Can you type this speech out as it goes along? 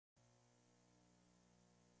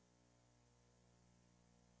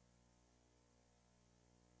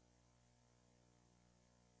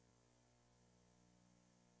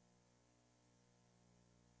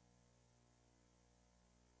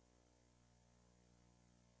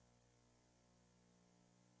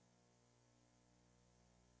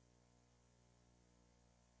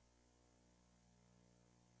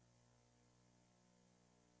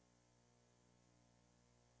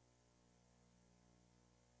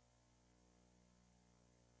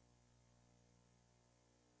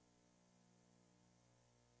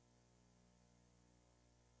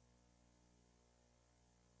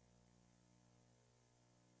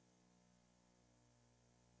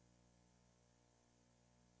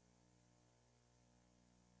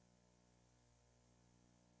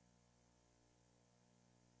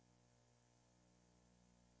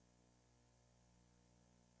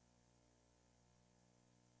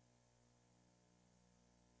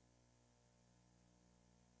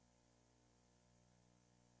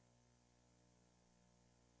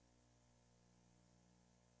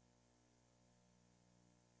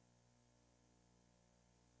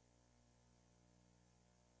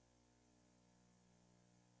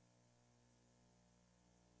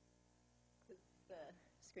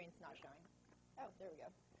screen's not showing. Oh, there we go.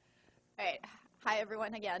 All right. Hi,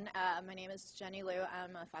 everyone, again. My name is Jenny Liu.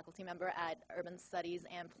 I'm a faculty member at Urban Studies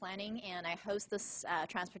and Planning, and I host this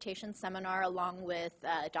transportation seminar along with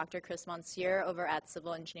Dr. Chris Monsieur over at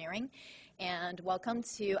Civil Engineering. And welcome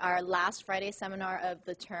to our last Friday seminar of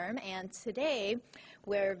the term. And today,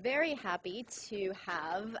 we're very happy to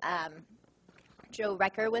have Joe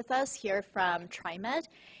Recker with us here from TriMet.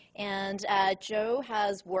 And Joe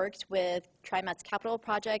has worked with TriMet's Capital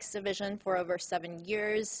Projects Division for over 7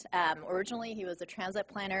 years. Originally, he was a transit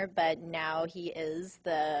planner, but now he is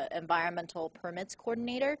the Environmental Permits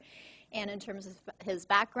Coordinator. And in terms of his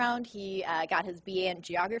background, he got his BA in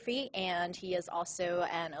Geography, and he is also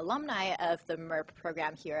an alumni of the MERP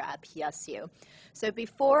program here at PSU. So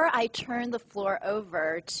before I turn the floor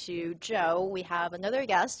over to Joe, we have another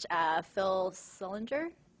guest, Phil Sillinger,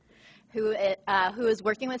 who is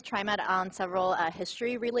working with TriMet on several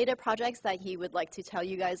history-related projects that he would like to tell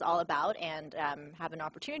you guys all about and have an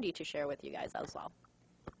opportunity to share with you guys as well.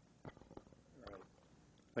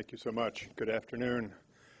 Thank you so much. Good afternoon.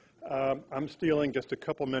 I'm stealing just a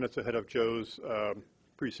couple minutes ahead of Joe's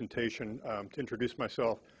presentation to introduce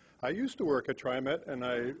myself. I used to work at TriMet, and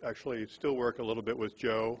I actually still work a little bit with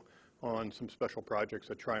Joe on some special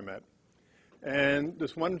projects at TriMet. And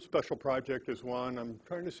this one special project is one I'm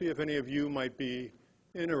trying to see if any of you might be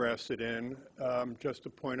interested in. Just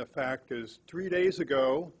a point of fact is 3 days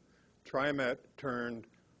ago, TriMet turned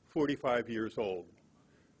 45 years old.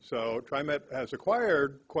 So TriMet has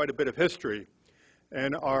acquired quite a bit of history.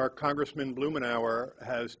 And our Congressman Blumenauer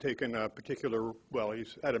has taken a particular, well,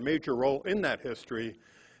 he's had a major role in that history,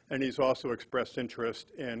 and he's also expressed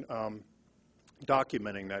interest in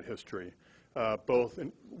documenting that history. Both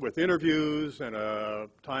with interviews and a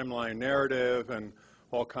timeline narrative and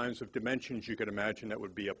all kinds of dimensions you could imagine that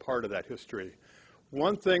would be a part of that history.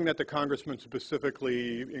 One thing that the Congressman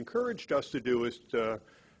specifically encouraged us to do is to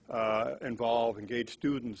engage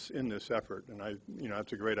students in this effort, and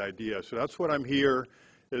that's a great idea. So that's what I'm here,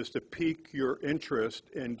 is to pique your interest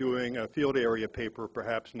in doing a field area paper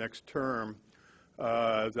perhaps next term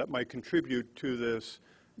that might contribute to this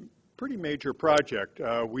pretty major project.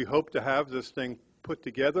 We hope to have this thing put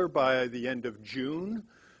together by the end of June,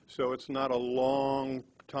 so it's not a long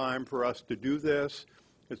time for us to do this.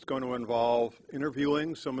 It's going to involve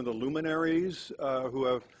interviewing some of the luminaries who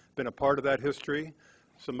have been a part of that history.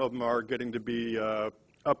 Some of them are getting to be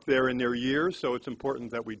up there in their years, so it's important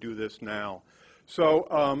that we do this now. So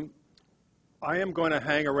I am going to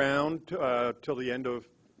hang around till the end of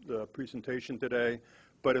the presentation today.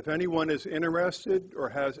 But if anyone is interested or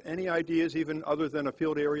has any ideas, even other than a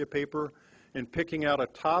field area paper, in picking out a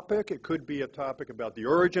topic, it could be a topic about the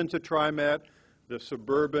origins of TriMet, the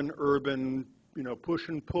suburban, urban, push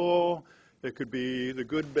and pull. It could be the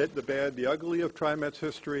good bit, the bad, the ugly of TriMet's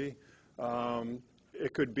history.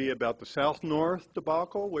 It could be about the South-North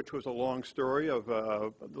debacle, which was a long story of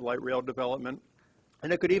the light rail development.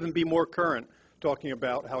 And it could even be more current, talking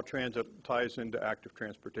about how transit ties into active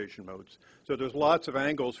transportation modes. So there's lots of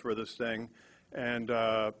angles for this thing, and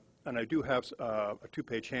I do have a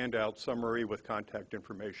 2-page handout summary with contact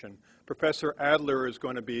information. Professor Adler is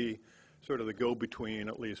going to be sort of the go-between,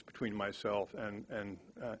 at least between myself and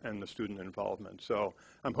the student involvement. So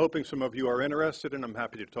I'm hoping some of you are interested, and I'm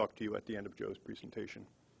happy to talk to you at the end of Joe's presentation.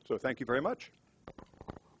 So thank you very much.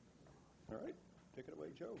 All right, take it away,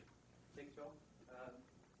 Joe. Thanks, Joe.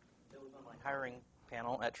 It was on my hiring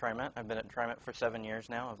panel at TriMet. I've been at TriMet for 7 years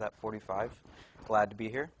now, of that 45. Glad to be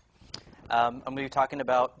here. I'm going to be talking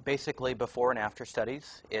about basically before and after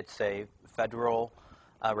studies. It's a federal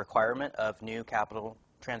requirement of new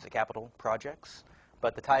transit capital projects.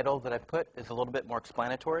 But the title that I've put is a little bit more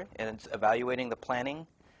explanatory, and it's evaluating the planning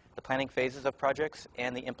phases of projects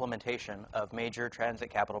and the implementation of major transit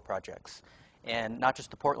capital projects. And not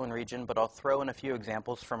just the Portland region, but I'll throw in a few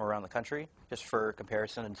examples from around the country, just for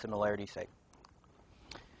comparison and similarity's sake.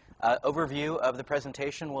 Overview of the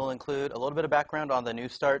presentation will include a little bit of background on the New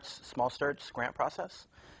Starts, Small Starts grant process.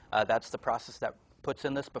 That's the process that puts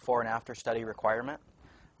in this before and after study requirement.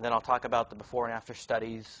 Then I'll talk about the before and after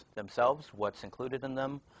studies themselves, what's included in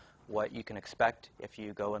them, what you can expect if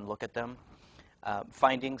you go and look at them,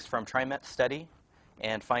 findings from TriMet's study,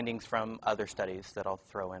 and findings from other studies that I'll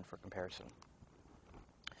throw in for comparison.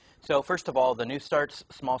 So first of all, the New Starts,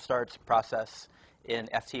 Small Starts process in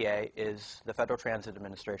FTA is the Federal Transit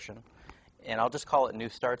Administration. And I'll just call it New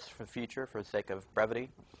Starts for the future for the sake of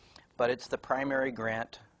brevity. But it's the primary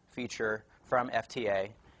grant feature from FTA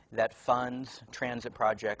that funds transit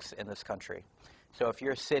projects in this country. So if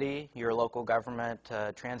you're a city, you're a local government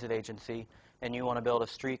transit agency, and you want to build a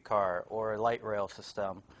streetcar or a light rail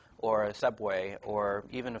system or a subway or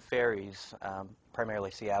even ferries,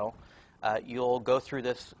 primarily Seattle, you'll go through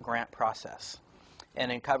this grant process. And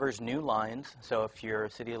it covers new lines. So if you're a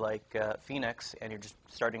city like Phoenix and you're just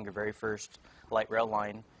starting your very first light rail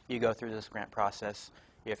line, you go through this grant process.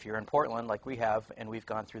 If you're in Portland, like we have, and we've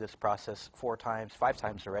gone through this process 4 times, 5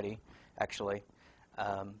 times already, actually,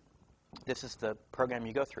 this is the program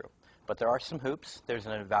you go through. But there are some hoops. There's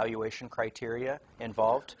an evaluation criteria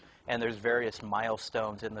involved, and there's various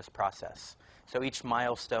milestones in this process. So each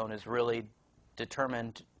milestone is really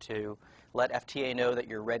determined to let FTA know that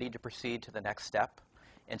you're ready to proceed to the next step.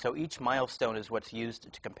 And so each milestone is what's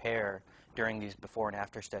used to compare during these before and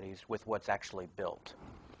after studies with what's actually built.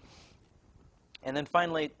 And then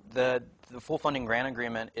finally, the full funding grant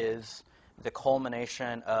agreement is the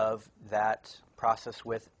culmination of that process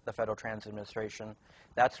with the Federal Transit Administration.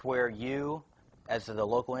 That's where you, as the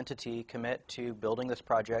local entity, commit to building this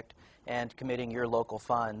project and committing your local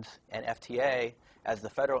funds, and FTA, as the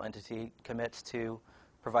federal entity, commits to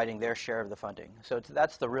providing their share of the funding. So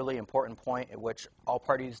that's the really important point at which all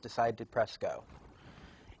parties decide to press go.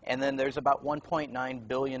 And then there's about $1.9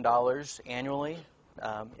 billion annually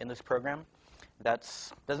in this program. That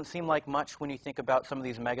doesn't seem like much when you think about some of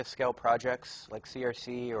these mega-scale projects like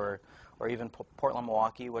CRC or even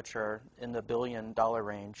Portland-Milwaukee, which are in the billion-dollar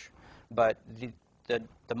range. But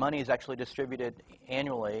the money is actually distributed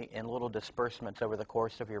annually in little disbursements over the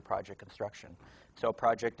course of your project construction. So a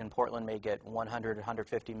project in Portland may get $100,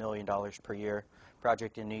 $150 million per year.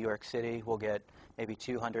 Project in New York City will get maybe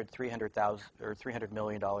 $200, $300,000 or $300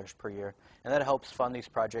 million per year. And that helps fund these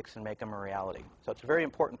projects and make them a reality. So it's a very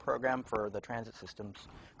important program for the transit systems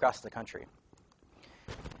across the country.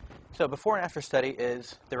 So before and after study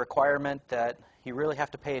is the requirement that you really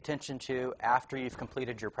have to pay attention to after you've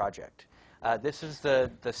completed your project. This is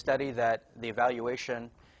the study that the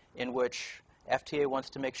evaluation in which FTA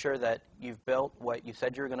wants to make sure that you've built what you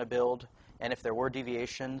said you were going to build, and if there were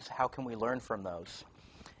deviations, how can we learn from those?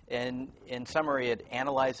 In summary, it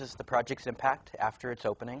analyzes the project's impact after its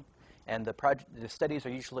opening, and the studies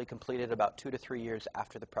are usually completed about 2 to 3 years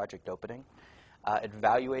after the project opening. It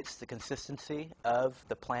evaluates the consistency of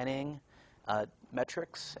the planning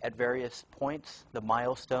metrics at various points, the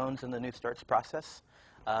milestones in the new starts process.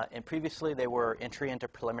 And previously, they were entry into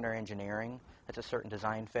preliminary engineering. That's a certain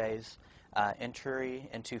design phase, entry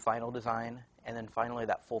into final design, and then finally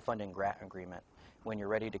that full funding grant agreement when you're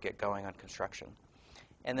ready to get going on construction.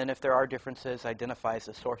 And then if there are differences, identifies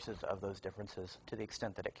the sources of those differences to the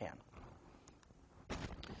extent that it can.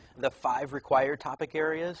 The 5 required topic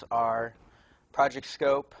areas are project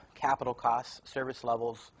scope, capital costs, service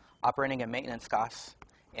levels, operating and maintenance costs,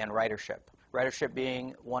 and ridership. Ridership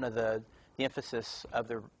being one of the emphasis of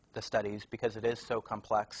the studies because it is so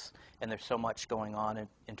complex and there's so much going on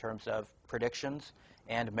in terms of predictions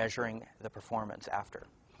and measuring the performance after.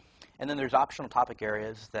 And then there's optional topic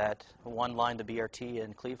areas that one line, the BRT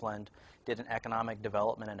in Cleveland, did an economic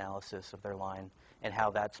development analysis of their line and how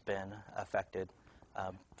that's been affected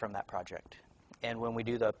from that project. And when we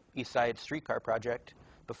do the East Side Streetcar project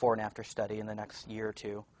before and after study in the next year or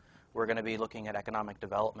two, we're going to be looking at economic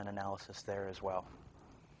development analysis there as well.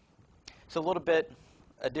 So a little bit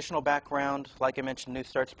additional background. Like I mentioned, New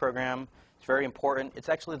Starts program. It's very important. It's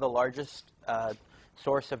actually the largest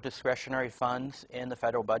source of discretionary funds in the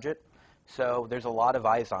federal budget. So there's a lot of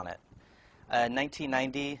eyes on it. In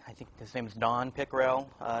 1990, I think his name is Don Pickrell,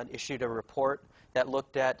 issued a report that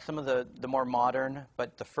looked at some of the more modern,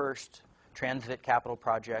 but the first transit capital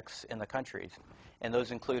projects in the country. And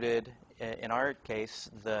those included, in our case,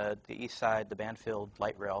 the East Side, the Banfield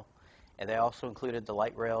Light Rail. And they also included the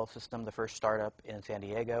light rail system, the first startup in San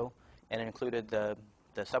Diego, and it included the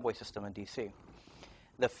subway system in DC.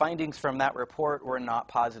 The findings from that report were not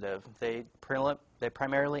positive. They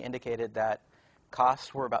primarily indicated that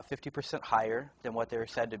costs were about 50% higher than what they were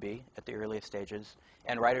said to be at the earliest stages,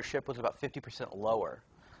 and ridership was about 50% lower.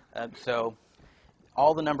 So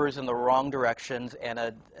all the numbers in the wrong directions and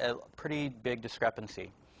a pretty big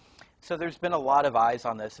discrepancy. So there's been a lot of eyes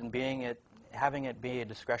on this, and having it be a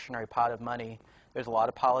discretionary pot of money, there's a lot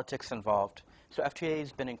of politics involved. So FTA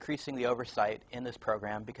has been increasing the oversight in this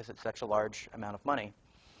program because it's such a large amount of money.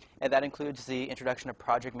 And that includes the introduction of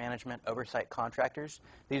project management oversight contractors.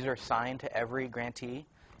 These are assigned to every grantee,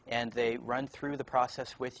 and they run through the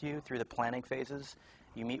process with you through the planning phases.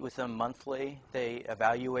 You meet with them monthly. They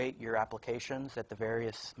evaluate your applications at the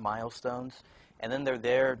various milestones, and then they're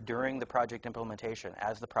there during the project implementation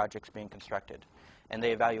as the project's being constructed. And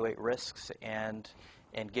they evaluate risks and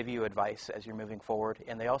give you advice as you're moving forward.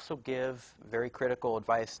 And they also give very critical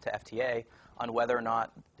advice to FTA on whether or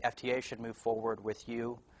not FTA should move forward with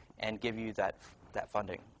you and give you that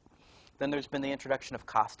funding. Then there's been the introduction of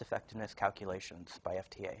cost effectiveness calculations by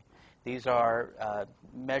FTA. These are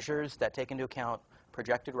measures that take into account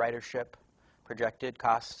projected ridership, projected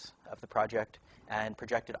costs of the project, and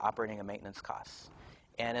projected operating and maintenance costs.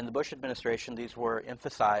 And in the Bush administration, these were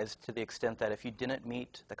emphasized to the extent that if you didn't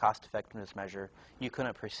meet the cost effectiveness measure, you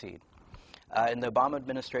couldn't proceed. In the Obama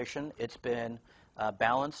administration, it's been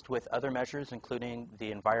balanced with other measures, including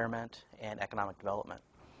the environment and economic development.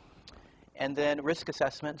 And then risk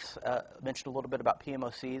assessments, mentioned a little bit about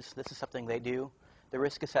PMOCs. This is something they do. The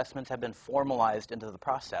risk assessments have been formalized into the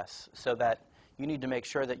process so that you need to make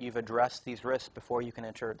sure that you've addressed these risks before you can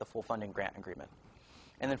enter the full funding grant agreement.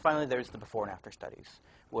 And then finally, there's the before and after studies,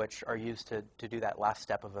 which are used to do that last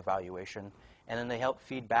step of evaluation. And then they help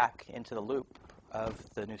feed back into the loop of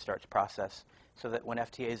the New Starts process so that when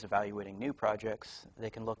FTA is evaluating new projects, they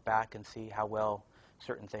can look back and see how well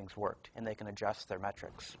certain things worked, and they can adjust their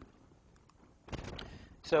metrics.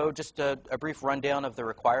 So just a brief rundown of the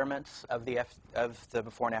requirements of the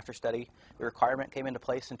before and after study. The requirement came into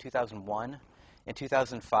place in 2001. In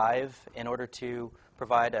 2005, in order to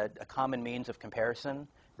provide a common means of comparison,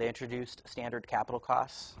 they introduced standard capital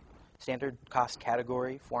costs, standard cost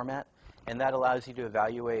category format, and that allows you to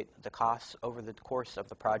evaluate the costs over the course of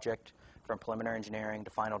the project from preliminary engineering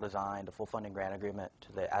to final design to full funding grant agreement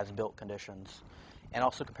to the as-built conditions, and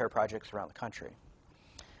also compare projects around the country.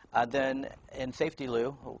 Then in Safety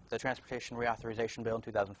Lieu, the Transportation Reauthorization Bill in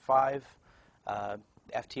 2005,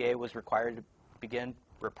 FTA was required to begin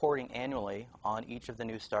reporting annually on each of the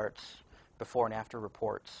New Starts before and after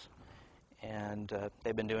reports. And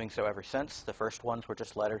they've been doing so ever since. The first ones were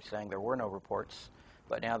just letters saying there were no reports,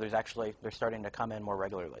 but now they're starting to come in more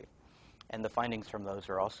regularly. And the findings from those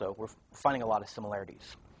are also, we're finding a lot of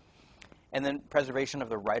similarities. And then preservation of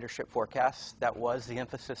the ridership forecasts. That was the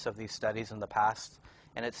emphasis of these studies in the past,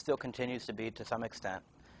 and it still continues to be to some extent.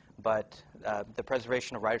 But the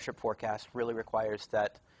preservation of ridership forecasts really requires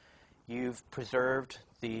that you've preserved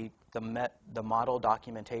the model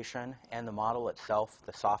documentation and the model itself,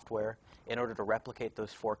 the software, in order to replicate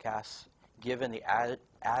those forecasts given the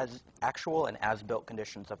actual and as-built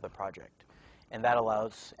conditions of the project. And that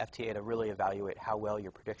allows FTA to really evaluate how well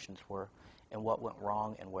your predictions were and what went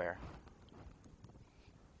wrong and where.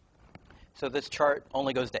 So this chart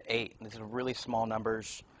only goes to 8. These are really small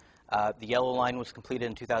numbers. The yellow line was completed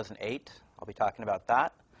in 2008. I'll be talking about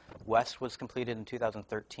that. WES was completed in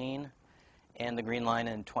 2013. And the green line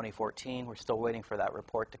in 2014. We're still waiting for that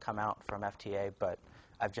report to come out from FTA, but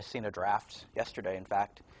I've just seen a draft yesterday, in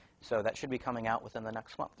fact. So that should be coming out within the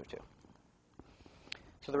next month or two.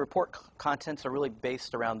 So the report contents are really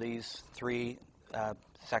based around these three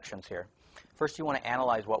sections here. First, you want to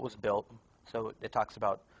analyze what was built. So it talks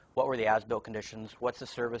about what were the as-built conditions, what's the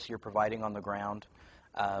service you're providing on the ground,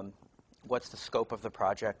 what's the scope of the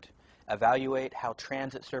project, evaluate how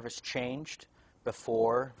transit service changed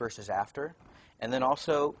before versus after, and then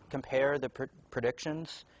also compare the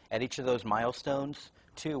predictions at each of those milestones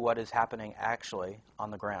to what is happening actually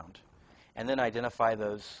on the ground. And then identify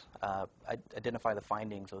those, identify the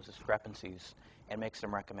findings, those discrepancies, and make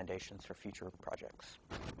some recommendations for future projects.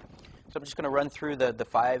 So I'm just going to run through the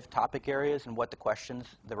 5 topic areas and what the questions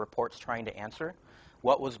the report's trying to answer.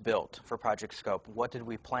 What was built for project scope? What did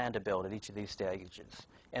we plan to build at each of these stages?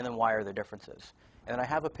 And then why are there differences? And then I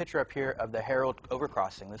have a picture up here of the Herald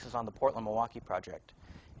Overcrossing. This is on the Portland-Milwaukee project.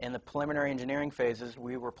 In the preliminary engineering phases,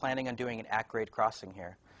 we were planning on doing an at-grade crossing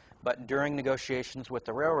here. But during negotiations with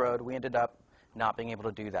the railroad, we ended up not being able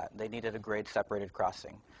to do that. They needed a grade-separated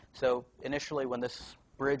crossing. So initially, when this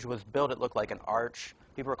bridge was built, it looked like an arch.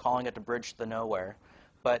 People were calling it the bridge to nowhere.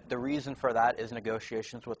 But the reason for that is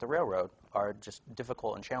negotiations with the railroad are just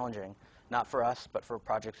difficult and challenging, not for us, but for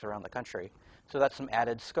projects around the country. So that's some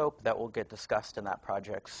added scope that will get discussed in that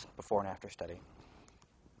project's before and after study.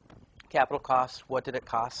 Capital costs, what did it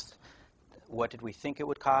cost? What did we think it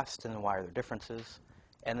would cost, and why are there differences?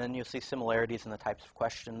 And then you'll see similarities in the types of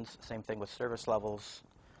questions. Same thing with service levels.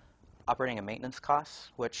 Operating and maintenance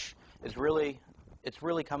costs, which is really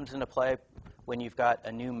comes into play when you've got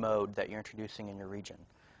a new mode that you're introducing in your region.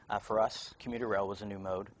 For us, commuter rail was a new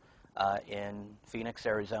mode. In Phoenix,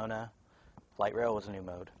 Arizona, light rail was a new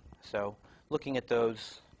mode. So looking at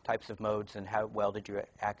those types of modes and how well did you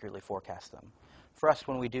accurately forecast them. For us,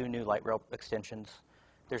 when we do new light rail extensions,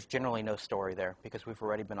 there's generally no story there because we've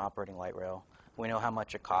already been operating light rail. We know how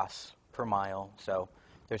much it costs per mile, so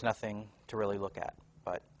there's nothing to really look at.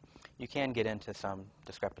 But you can get into some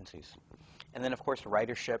discrepancies. And then, of course,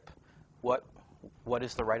 ridership. What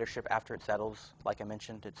is the ridership after it settles? Like I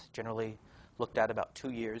mentioned, it's generally looked at about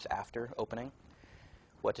 2 years after opening.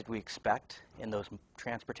 What did we expect in those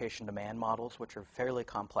transportation demand models, which are fairly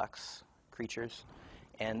complex features,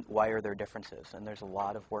 and why are there differences? And there's a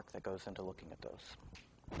lot of work that goes into looking at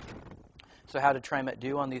those. So how did TriMet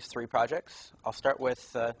do on these three projects? I'll start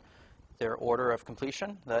with their order of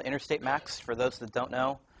completion. The Interstate MAX, for those that don't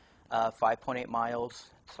know, 5.8 miles.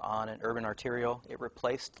 It's on an urban arterial. It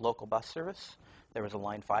replaced local bus service. There was a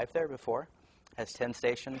Line 5 there before. Has 10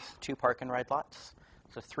 stations, 2 park and ride lots.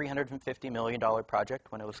 It's a $350 million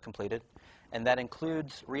project when it was completed. And that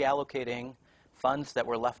includes reallocating funds that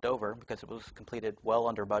were left over because it was completed well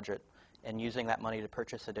under budget and using that money to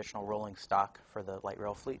purchase additional rolling stock for the light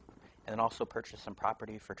rail fleet and then also purchase some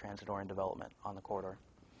property for transit-oriented development on the corridor.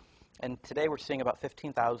 And today we're seeing about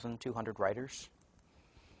 15,200 riders.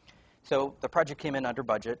 So the project came in under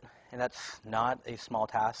budget, and that's not a small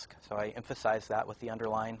task, so I emphasize that with the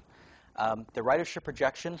underline. The ridership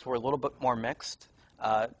projections were a little bit more mixed.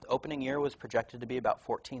 The opening year was projected to be about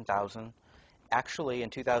 14,000. Actually, in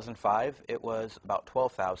 2005, it was about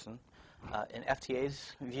 12,000. In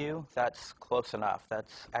FTA's view, that's close enough.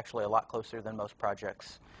 That's actually a lot closer than most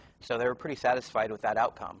projects. So they were pretty satisfied with that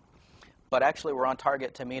outcome. But actually, we're on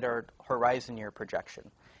target to meet our horizon year projection.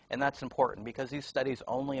 And that's important because these studies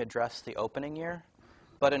only address the opening year.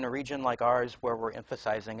 But in a region like ours where we're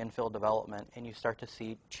emphasizing infill development and you start to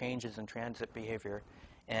see changes in transit behavior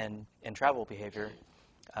and travel behavior,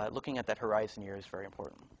 looking at that horizon year is very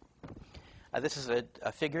important. This is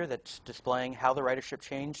a figure that's displaying how the ridership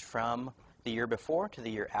changed from the year before to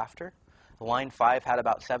the year after. Line 5 had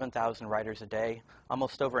about 7,000 riders a day.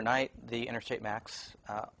 Almost overnight, the Interstate MAX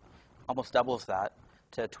almost doubles that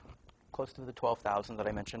to close to the 12,000 that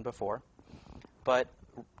I mentioned before. But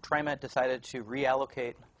TriMet decided to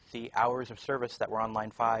reallocate the hours of service that were on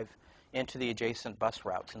Line 5 into the adjacent bus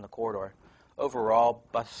routes in the corridor. Overall,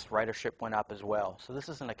 bus ridership went up as well. So this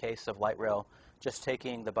isn't a case of light rail just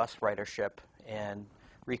taking the bus ridership and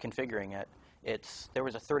reconfiguring it. There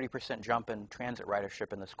was a 30% jump in transit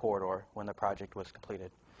ridership in this corridor when the project was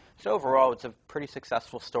completed. So overall, it's a pretty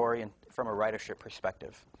successful story from a ridership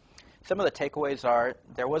perspective. Some of the takeaways are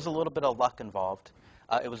there was a little bit of luck involved.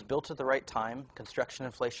 It was built at the right time. Construction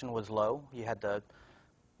inflation was low. You had the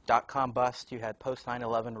dot-com bust. You had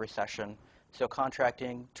post-9/11 recession. So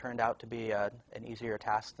contracting turned out to be an easier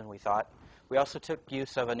task than we thought. We also took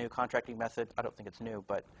use of a new contracting method. I don't think it's new,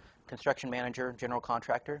 but construction manager, general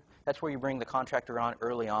contractor. That's where you bring the contractor on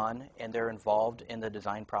early on, and they're involved in the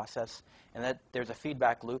design process. And that there's a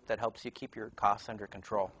feedback loop that helps you keep your costs under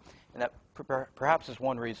control. And that perhaps is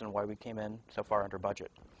one reason why we came in so far under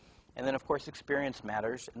budget. And then, of course, experience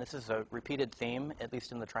matters. And this is a repeated theme, at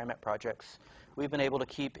least in the TriMet projects. We've been able to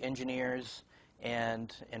keep engineers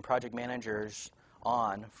and project managers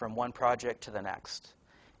on from one project to the next.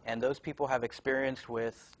 And those people have experience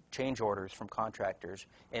with change orders from contractors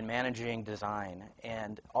in managing design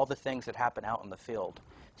and all the things that happen out in the field.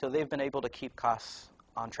 So they've been able to keep costs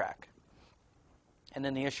on track. And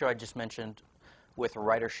then the issue I just mentioned with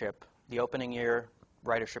ridership, the opening year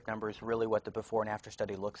ridership number is really what the before and after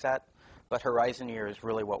study looks at, but horizon year is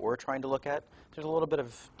really what we're trying to look at. There's a little bit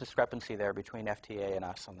of discrepancy there between FTA and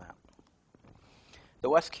us on that. The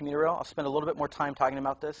WES Commuter Rail, I'll spend a little bit more time talking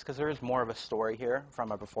about this because there is more of a story here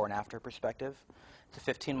from a before and after perspective. It's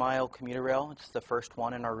a 15-mile commuter rail. It's the first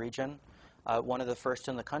one in our region, one of the first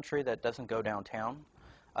in the country that doesn't go downtown.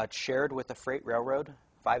 It's shared with the freight railroad,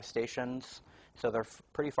 5 stations, so they're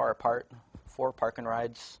pretty far apart, 4 park and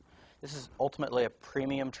rides. This is ultimately a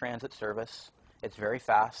premium transit service. It's very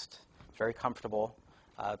fast. It's very comfortable.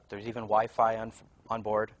 There's even Wi-Fi on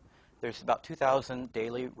board. There's about 2,000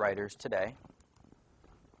 daily riders today.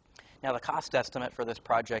 Now, the cost estimate for this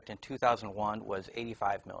project in 2001 was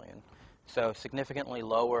 $85 million, so significantly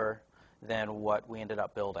lower than what we ended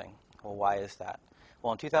up building. Well, why is that?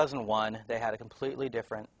 Well, in 2001, they had a completely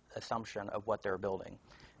different assumption of what they were building.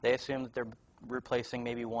 They assumed that they're replacing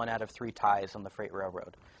maybe 1 out of 3 ties on the freight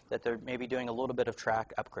railroad, that they're maybe doing a little bit of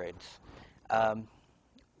track upgrades.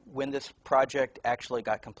 When this project actually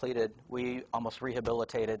got completed, we almost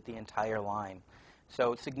rehabilitated the entire line.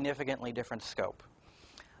 So significantly different scope.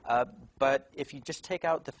 But if you just take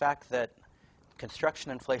out the fact that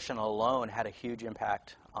construction inflation alone had a huge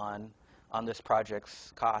impact on this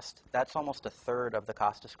project's cost, that's almost 1/3 of the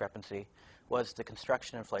cost discrepancy was the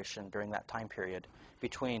construction inflation during that time period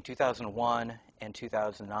between 2001 and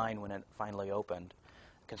 2009 when it finally opened.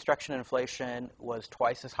 Construction inflation was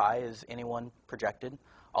twice as high as anyone projected.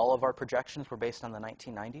 All of our projections were based on the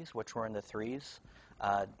 1990s, which were in the 3s.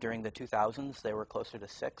 During the 2000s, they were closer to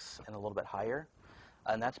 6 and a little bit higher.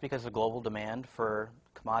 And that's because of global demand for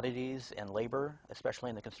commodities and labor, especially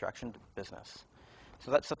in the construction business. So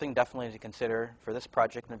that's something definitely to consider for this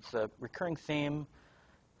project, and it's a recurring theme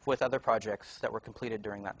with other projects that were completed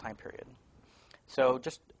during that time period. So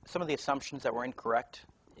just some of the assumptions that were incorrect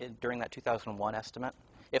during that 2001 estimate.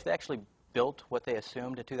 If they actually built what they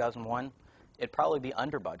assumed in 2001, it'd probably be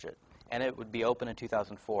under budget, and it would be open in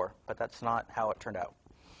 2004, but that's not how it turned out.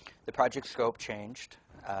 The project scope changed.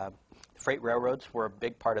 Freight railroads were a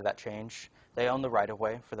big part of that change. They owned the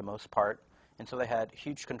right-of-way for the most part, and so they had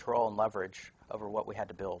huge control and leverage over what we had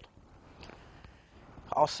to build.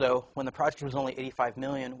 Also, when the project was only $85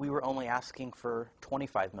 million, we were only asking for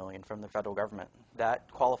 $25 million from the federal government.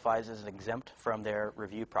 That qualifies as exempt from their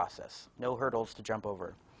review process. No hurdles to jump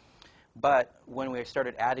over. But when we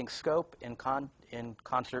started adding scope in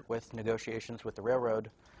concert with negotiations with the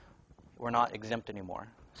railroad, we're not exempt anymore.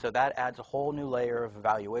 So that adds a whole new layer of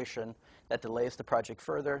evaluation that delays the project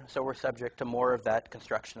further, so we're subject to more of that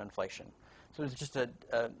construction inflation. So it's just a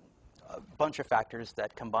bunch of factors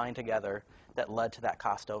that combine together that led to that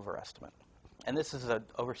cost overestimate. And this is an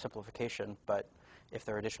oversimplification, but if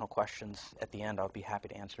there are additional questions at the end, I'll be happy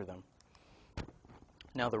to answer them.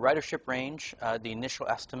 Now, the ridership range, the initial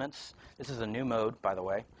estimates, this is a new mode, by the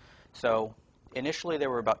way. So initially, there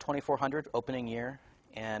were about 2,400 opening year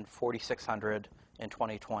and 4,600 in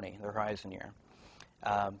 2020, the horizon year.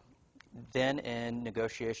 Then in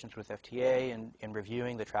negotiations with FTA and in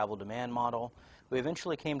reviewing the travel demand model, we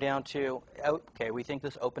eventually came down to, okay, we think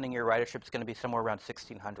this opening year ridership is going to be somewhere around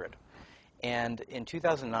 1,600. And in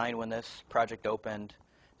 2009, when this project opened,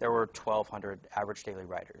 there were 1,200 average daily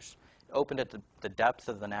riders. It opened at the depth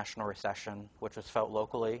of the national recession, which was felt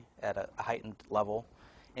locally at a heightened level.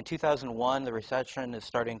 In 2001, the recession is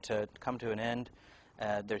starting to come to an end.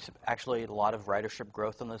 There's actually a lot of ridership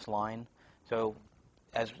growth on this line. So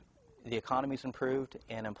as the economy's improved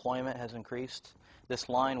and employment has increased, this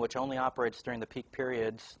line, which only operates during the peak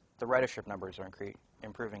periods, the ridership numbers are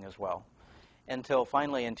improving as well. Until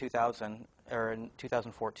finally in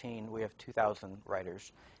 2014, we have 2,000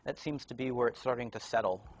 riders. That seems to be where it's starting to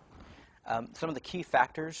settle. Some of the key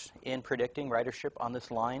factors in predicting ridership on this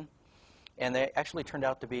line, and they actually turned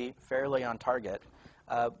out to be fairly on target,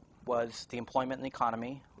 was the employment in the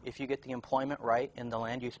economy. If you get the employment right in the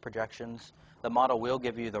land use projections, the model will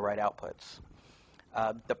give you the right outputs.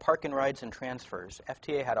 The park and rides and transfers.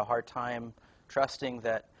 FTA had a hard time trusting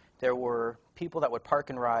that there were people that would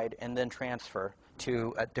park and ride and then transfer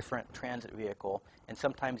to a different transit vehicle and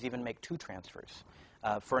sometimes even make two transfers.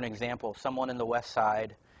 For an example, someone in the west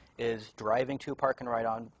side is driving to a park and ride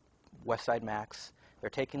on West Side Max.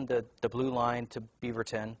 They're taking the blue line to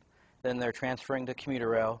Beaverton. Then they're transferring to Commuter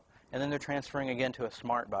Rail. And then they're transferring again to a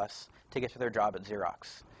smart bus to get to their job at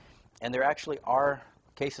Xerox. And there actually are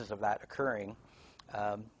cases of that occurring.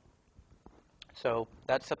 So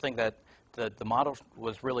that's something that the model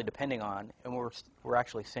was really depending on, and we're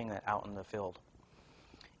actually seeing that out in the field.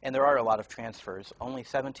 And there are a lot of transfers. Only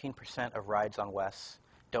 17% of rides on WES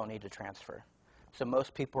don't need to transfer. So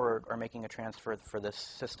most people are making a transfer for this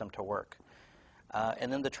system to work.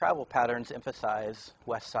 And then the travel patterns emphasize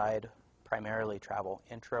West Side primarily travel,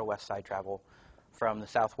 intra-West Side travel from the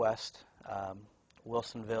Southwest,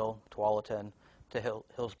 Wilsonville, Tualatin, to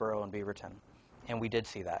Hillsborough and Beaverton. And we did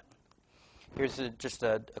see that. Here's just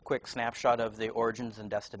a quick snapshot of the origins and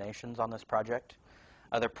destinations on this project.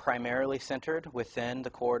 They're primarily centered within the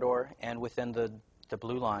corridor and within the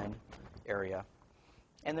Blue Line area.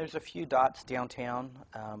 And there's a few dots downtown.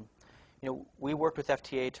 We worked with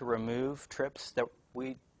FTA to remove trips that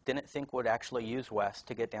we didn't think would actually use WES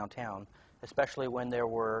to get downtown, especially when there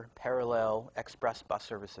were parallel express bus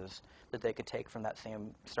services that they could take from that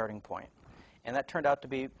same starting point. And that turned out to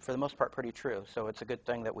be, for the most part, pretty true. So it's a good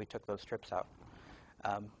thing that we took those trips out.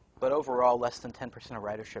 But overall, less than 10% of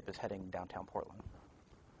ridership is heading downtown Portland.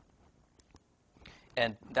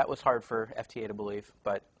 And that was hard for FTA to believe,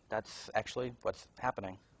 but that's actually what's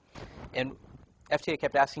happening. And FTA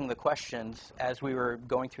kept asking the questions as we were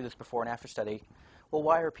going through this before and after study. Well,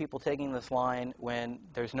 why are people taking this line when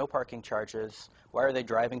there's no parking charges? Why are they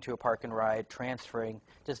driving to a park and ride, transferring?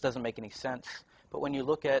 This doesn't make any sense. But when you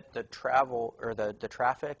look at the travel or the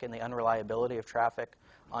traffic and the unreliability of traffic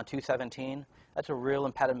on 217, that's a real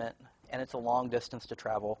impediment, and it's a long distance to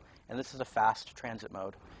travel, and this is a fast transit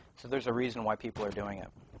mode. So there's a reason why people are doing it.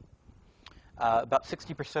 About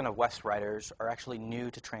 60% of WES riders are actually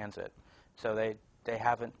new to transit, so they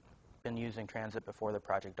haven't been using transit before the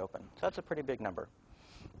project opened. So that's a pretty big number.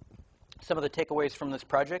 Some of the takeaways from this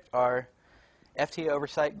project are FTA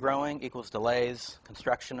oversight growing equals delays,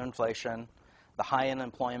 construction inflation, the high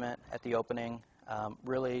unemployment at the opening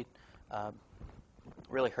really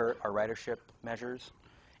hurt our ridership measures.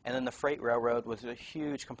 And then the freight railroad was a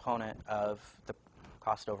huge component of the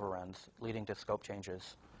cost overruns, leading to scope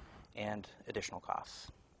changes and additional costs.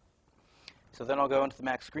 So then I'll go into the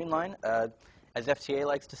MAX Green Line. As FTA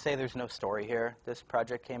likes to say, there's no story here. This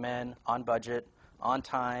project came in on budget, on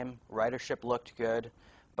time, ridership looked good,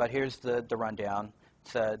 but here's the rundown.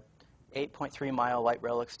 It's a 8.3-mile light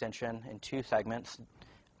rail extension in 2 segments,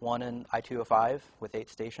 one in I-205 with 8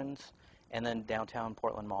 stations, and then downtown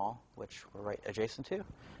Portland Mall, which we're right adjacent to,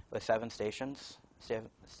 with 7 stations,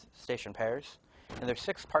 station pairs. And there's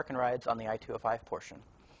 6 park and rides on the I-205 portion.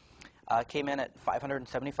 Came in at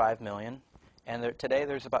 $575 million. And today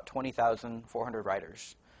there's about 20,400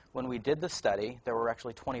 riders. When we did the study, there were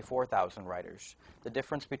actually 24,000 riders. The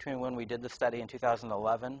difference between when we did the study in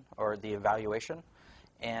 2011, or the evaluation,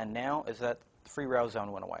 and now is that the free rail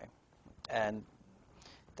zone went away. And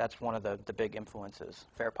that's one of the big influences,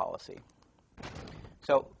 fare policy.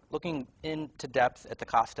 So looking into depth at the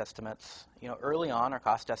cost estimates, early on our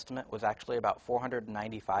cost estimate was actually about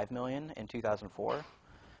 $495 million in 2004.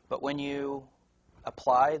 But when you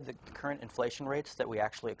apply the current inflation rates that we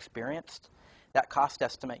actually experienced, that cost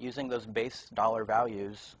estimate using those base dollar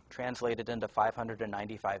values translated into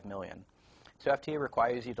 $595 million. So FTA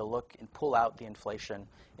requires you to look and pull out the inflation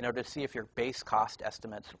in order to see if your base cost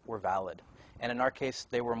estimates were valid. And in our case,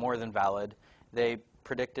 they were more than valid. They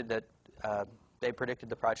predicted that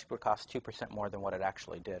the project would cost 2% more than what it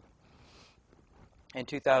actually did. In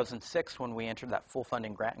 2006, when we entered that full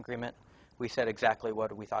funding grant agreement, we said exactly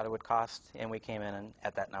what we thought it would cost, and we came in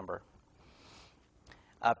at that number.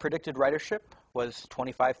 Predicted ridership was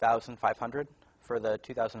 25,500 for the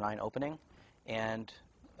 2009 opening, and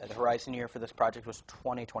the horizon year for this project was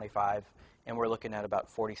 2025, and we're looking at about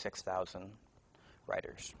 46,000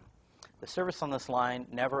 riders. The service on this line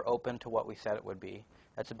never opened to what we said it would be.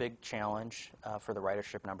 That's a big challenge for the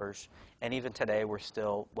ridership numbers, and even today we're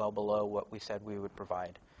still well below what we said we would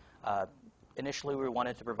provide. Initially, we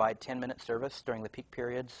wanted to provide 10-minute service during the peak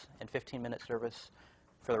periods and 15-minute service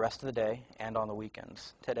for the rest of the day and on the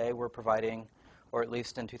weekends. Today, we're providing, or at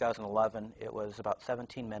least in 2011, it was about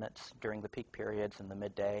 17 minutes during the peak periods in the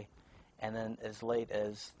midday, and then as late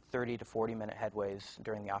as 30 to 40-minute headways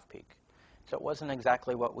during the off-peak. So it wasn't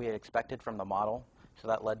exactly what we had expected from the model, so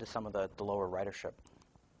that led to some of the lower ridership.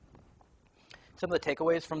 Some of the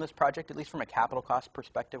takeaways from this project, at least from a capital cost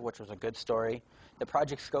perspective, which was a good story, the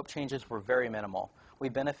project scope changes were very minimal. We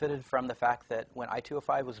benefited from the fact that when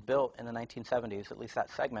I-205 was built in the 1970s, at least that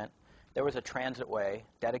segment, there was a transit way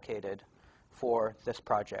dedicated for this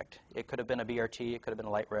project. It could have been a BRT, it could have been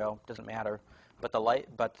a light rail, doesn't matter, but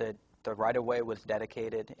the right-of-way was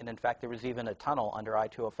dedicated, and in fact there was even a tunnel under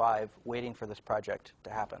I-205 waiting for this project to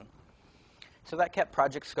happen. So that kept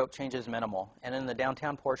project scope changes minimal, and in the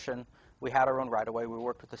downtown portion, we had our own right-of-way. We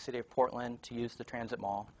worked with the City of Portland to use the transit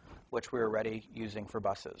mall, which we were already using for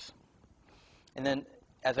buses. And then,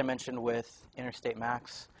 as I mentioned with Interstate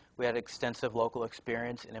MAX, we had extensive local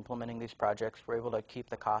experience in implementing these projects. We were able to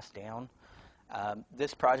keep the cost down.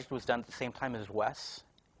 This project was done at the same time as WES,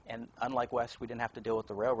 and unlike WES, we didn't have to deal with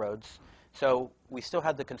the railroads. So we still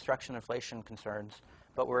had the construction inflation concerns,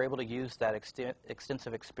 but we were able to use that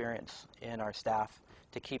extensive experience in our staff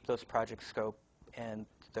to keep those project scope and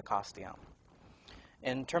the cost down.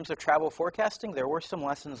 In terms of travel forecasting, there were some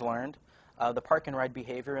lessons learned. The park and ride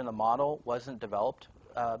behavior in the model wasn't developed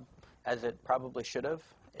as it probably should have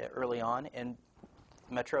early on, and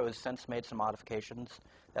Metro has since made some modifications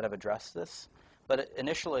that have addressed this. But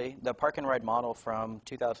initially, the park and ride model from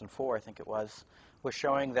 2004, I think it was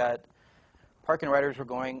showing that park and riders were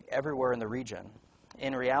going everywhere in the region.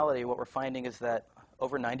 In reality, what we're finding is that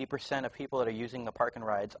over 90% of people that are using the park and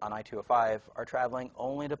rides on I-205 are traveling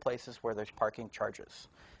only to places where there's parking charges,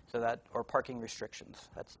 or parking restrictions.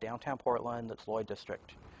 That's downtown Portland, that's Lloyd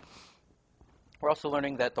District. We're also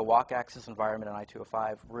learning that the walk access environment on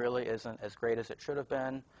I-205 really isn't as great as it should have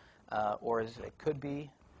been, or as it could be.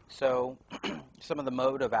 So some of the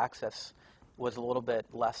mode of access was a little bit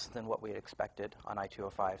less than what we had expected on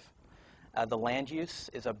I-205. The land use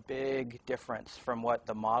is a big difference from what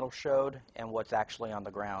the model showed and what's actually on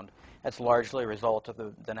the ground. That's largely a result of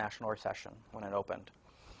the national recession when it opened.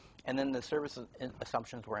 And then the service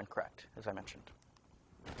assumptions were incorrect, as I mentioned.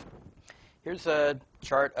 Here's a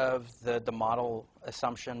chart of the model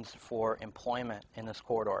assumptions for employment in this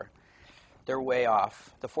corridor. They're way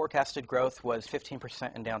off. The forecasted growth was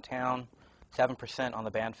 15% in downtown, 7% on the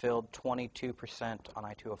Banfield, 22% on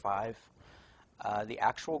I-205. The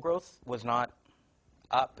actual growth was not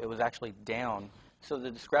up, it was actually down. So the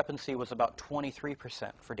discrepancy was about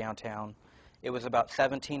 23% for downtown. It was about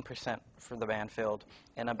 17% for the Banfield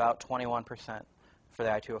and about 21% for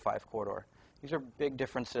the I-205 corridor. These are big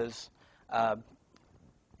differences.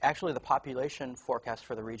 Actually, the population forecast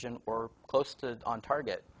for the region were close to on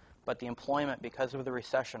target, but the employment, because of the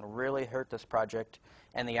recession, really hurt this project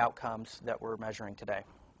and the outcomes that we're measuring today.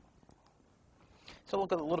 So we'll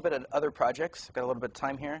look at a little bit at other projects. I've got a little bit of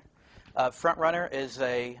time here. Front Runner is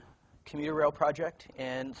a commuter rail project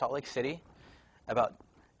in Salt Lake City, about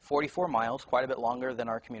 44 miles, quite a bit longer than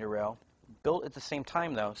our commuter rail. Built at the same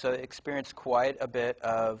time, though, so it experienced quite a bit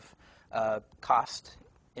of cost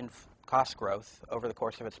growth over the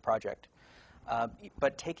course of its project.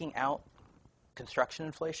 But taking out construction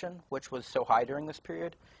inflation, which was so high during this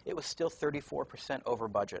period, it was still 34% over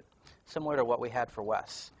budget, similar to what we had for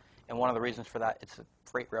WES. And one of the reasons for that, it's a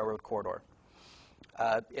freight railroad corridor.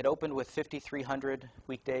 It opened with 5,300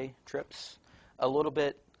 weekday trips, a little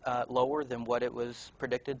bit lower than what it was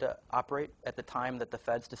predicted to operate at the time that the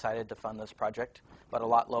feds decided to fund this project, but a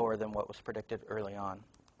lot lower than what was predicted early on.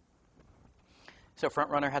 So Front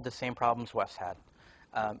Runner had the same problems WES had.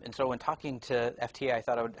 And so when talking to FTA, I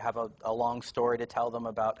thought I would have a long story to tell them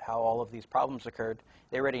about how all of these problems occurred.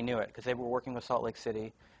 They already knew it because they were working with Salt Lake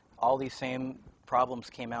City. All these same problems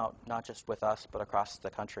came out, not just with us, but across the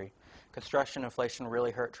country. Construction inflation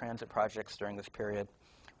really hurt transit projects during this period.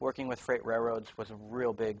 Working with freight railroads was a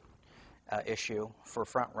real big issue for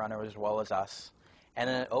Front Runner as well as us. And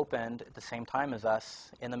then it opened at the same time as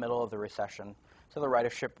us in the middle of the recession. So the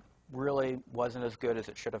ridership really wasn't as good as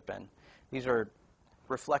it should have been. These are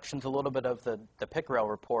reflections a little bit of the PIC Rail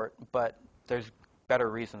report, but there's better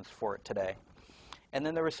reasons for it today. And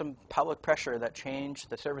then there was some public pressure that changed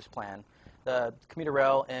the service plan. The commuter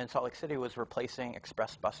rail in Salt Lake City was replacing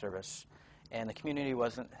express bus service, and the community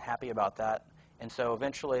wasn't happy about that. And so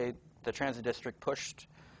eventually the transit district pushed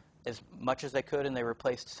as much as they could, and they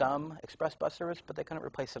replaced some express bus service, but they couldn't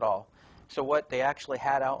replace it all. So what they actually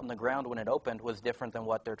had out on the ground when it opened was different than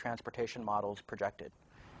what their transportation models projected.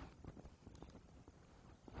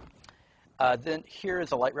 Then here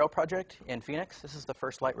is a light rail project in Phoenix. This is the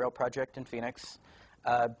first light rail project in Phoenix.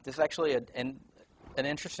 This is actually an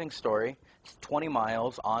interesting story. It's 20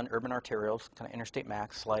 miles on urban arterials, kind of Interstate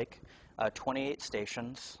MAX like, 28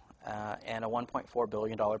 stations, and a $1.4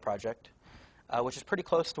 billion project, which is pretty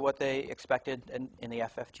close to what they expected in the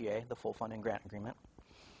FFGA, the full funding grant agreement.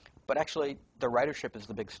 But actually, the ridership is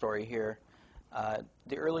the big story here.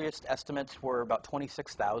 The earliest estimates were about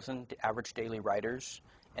 26,000 average daily riders,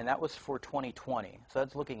 and that was for 2020. So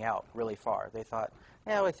that's looking out really far. They thought,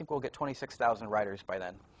 yeah, I think we'll get 26,000 riders by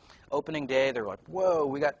then. Opening day, they're like, whoa,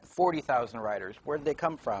 we got 40,000 riders. Where did they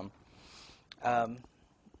come from?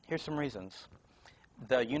 Here's some reasons.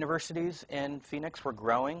 The universities in Phoenix were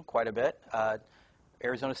growing quite a bit.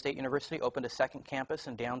 Arizona State University opened a second campus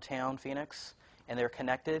in downtown Phoenix, and they're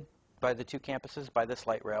connected by the two campuses by this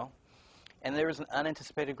light rail. And there was an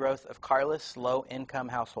unanticipated growth of carless, low-income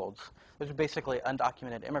households. Those are basically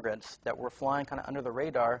undocumented immigrants that were flying kind of under the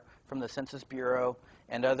radar from the Census Bureau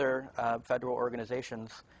and other federal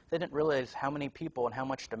organizations. They didn't realize how many people and how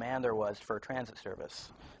much demand there was for a transit service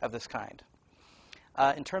of this kind.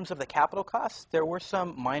 In terms of the capital costs, there were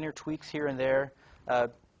some minor tweaks here and there.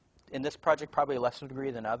 In this project, probably a lesser degree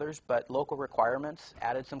than others, but local requirements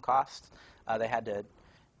added some costs.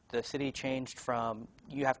 The city changed from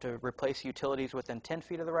you have to replace utilities within 10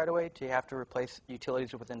 feet of the right-of-way to you have to replace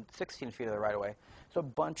utilities within 16 feet of the right-of-way. So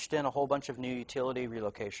bunched in a whole bunch of new utility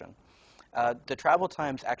relocation. The travel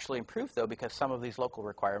times actually improved, though, because some of these local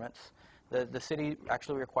requirements. The city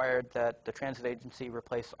actually required that the transit agency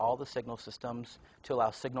replace all the signal systems to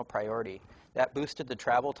allow signal priority. That boosted the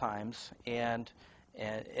travel times, and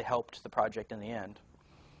it helped the project in the end.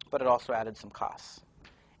 But it also added some costs.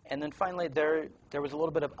 And then finally, there was a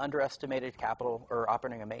little bit of underestimated capital or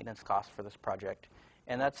operating and maintenance costs for this project.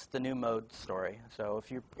 And that's the new mode story. So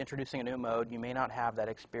if you're introducing a new mode, you may not have that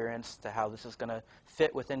experience to how this is going to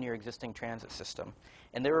fit within your existing transit system.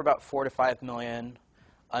 And they were about $4 to $5 million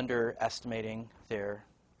underestimating their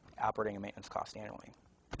operating and maintenance costs annually.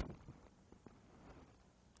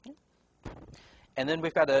 And then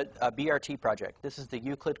we've got a BRT project. This is the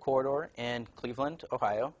Euclid Corridor in Cleveland,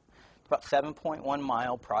 Ohio. About 7.1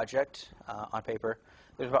 mile project on paper.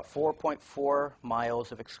 There's about 4.4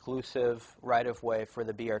 miles of exclusive right-of-way for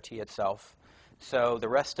the BRT itself. So the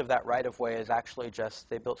rest of that right-of-way is actually just,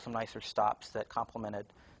 they built some nicer stops that complemented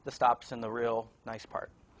the stops in the real nice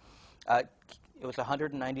part. It was a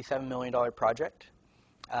 $197 million project.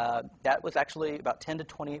 That was actually about 10 to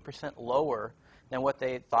 28% lower than what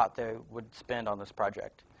they thought they would spend on this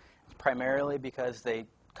project. It's primarily because they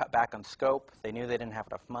cut back on scope. They knew they didn't have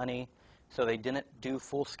enough money. So they didn't do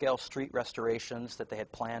full-scale street restorations that they had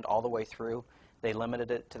planned all the way through. They limited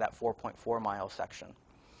it to that 4.4 mile section.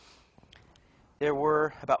 There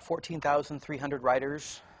were about 14,300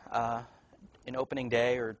 riders in opening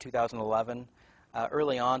day, or 2011.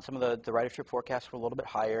 Early on, some of the ridership forecasts were a little bit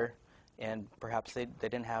higher, and perhaps they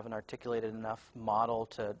didn't have an articulated enough model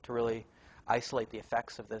to really isolate the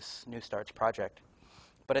effects of this New Starts project.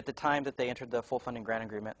 But at the time that they entered the full funding grant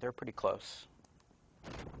agreement, they were pretty close.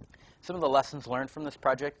 Some of the lessons learned from this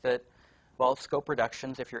project that, well, scope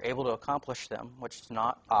reductions, if you're able to accomplish them, which is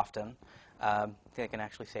not often, they can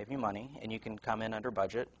actually save you money, and you can come in under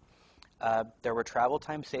budget. There were travel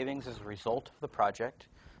time savings as a result of the project.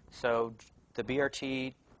 So the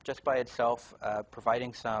BRT, just by itself,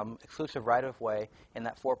 providing some exclusive right-of-way in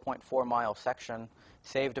that 4.4-mile section,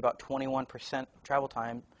 saved about 21% travel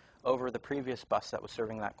time over the previous bus that was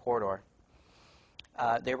serving that corridor.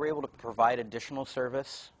 They were able to provide additional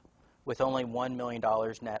service with only $1 million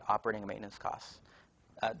net operating and maintenance costs.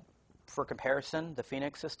 For comparison, the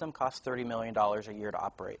Phoenix system costs $30 million a year to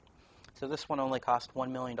operate. So this one only cost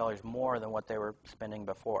 $1 million more than what they were spending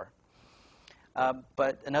before.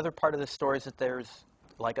 But another part of this story is that there's,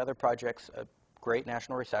 like other projects, a great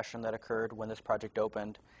national recession that occurred when this project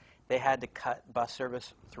opened. They had to cut bus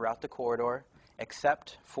service throughout the corridor,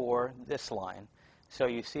 except for this line. So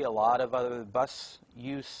you see a lot of other bus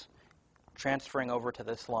use transferring over to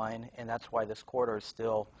this line, and that's why this corridor is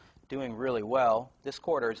still doing really well. This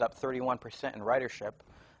corridor is up 31% in ridership.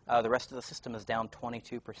 The rest of the system is down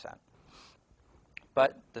 22%.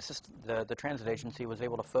 But the transit agency was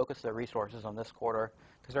able to focus their resources on this corridor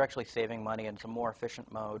because they're actually saving money in some more efficient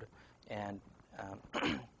mode, and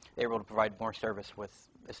they were able to provide more service with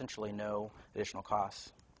essentially no additional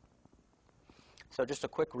costs. So just a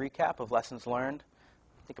quick recap of lessons learned.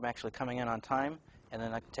 I think I'm actually coming in on time, and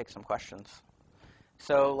then I can take some questions.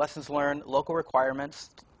 So lessons learned, local requirements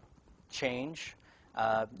change.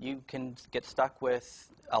 You can get stuck with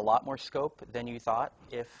a lot more scope than you thought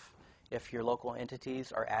if your local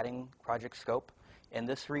entities are adding project scope. In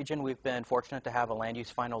this region, we've been fortunate to have a land use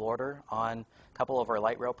final order on a couple of our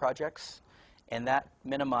light rail projects, and that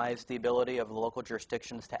minimized the ability of the local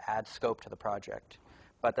jurisdictions to add scope to the project.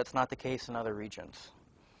 But that's not the case in other regions.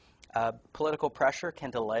 Political pressure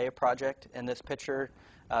can delay a project. In this picture,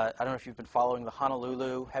 I don't know if you've been following the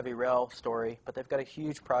Honolulu heavy rail story, but they've got a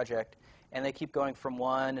huge project, and they keep going from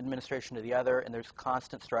one administration to the other, and there's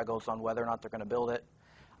constant struggles on whether or not they're going to build it.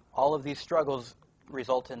 All of these struggles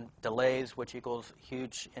result in delays, which equals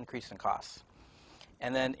huge increase in costs.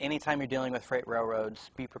 And then anytime you're dealing with freight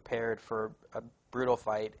railroads, be prepared for a brutal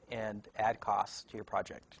fight and add costs to your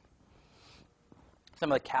project.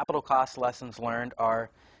 Some of the capital cost lessons learned are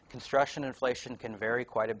construction inflation can vary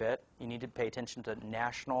quite a bit. You need to pay attention to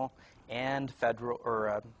national and federal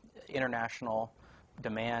or international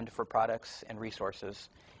demand for products and resources.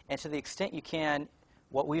 And to the extent you can,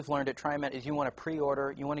 what we've learned at TriMet is you want to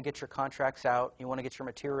pre-order, you want to get your contracts out, you want to get your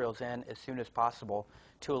materials in as soon as possible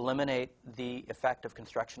to eliminate the effect of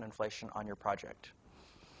construction inflation on your project.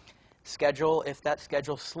 Schedule, if that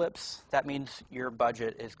schedule slips, that means your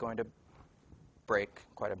budget is going to break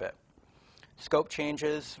quite a bit. Scope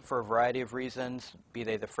changes for a variety of reasons, be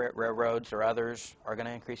they the freight railroads or others, are going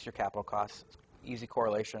to increase your capital costs. Easy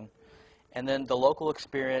correlation. And then the local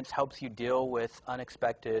experience helps you deal with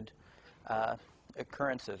unexpected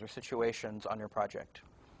occurrences or situations on your project.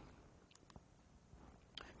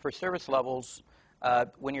 For service levels,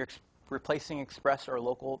 when you're replacing express or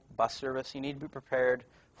local bus service, you need to be prepared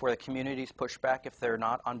for the community's pushback if they're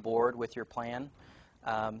not on board with your plan.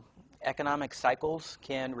 Economic cycles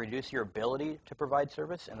can reduce your ability to provide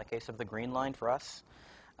service. In the case of the Green Line for us,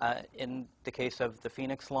 in the case of the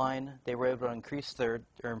Phoenix Line, they were able to increase their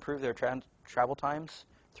or improve their travel times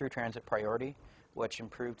through transit priority, which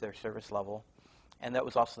improved their service level. And that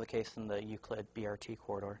was also the case in the Euclid BRT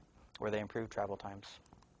corridor, where they improved travel times.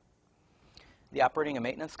 The operating and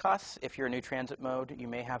maintenance costs, if you're a new transit mode, you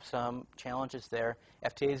may have some challenges there.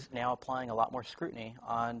 FTA is now applying a lot more scrutiny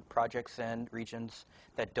on projects and regions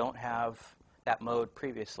that don't have that mode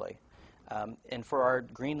previously. And for our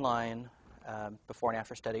Green Line before and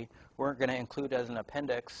after study, we're going to include as an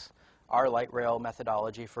appendix our light rail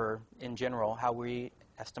methodology for, in general, how we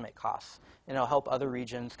estimate costs. And it'll help other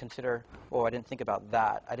regions consider, oh, I didn't think about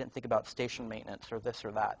that. I didn't think about station maintenance or this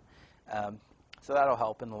or that. So that'll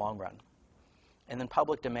help in the long run. And then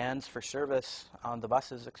public demands for service on the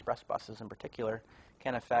buses, express buses in particular,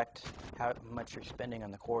 can affect how much you're spending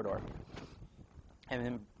on the corridor. And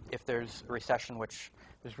then if there's a recession, which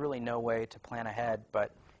there's really no way to plan ahead,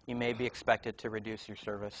 but you may be expected to reduce your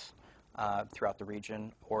service throughout the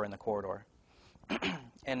region or in the corridor.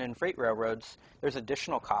 And in freight railroads, there's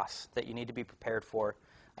additional costs that you need to be prepared for.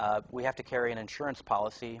 We have to carry an insurance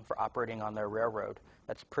policy for operating on their railroad.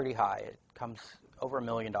 That's pretty high. It comes over $1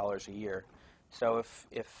 million a year So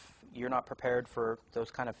if you're not prepared for those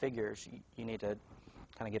kind of figures, you need to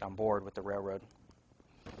kind of get on board with the railroad.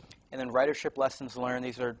 And then ridership lessons learned,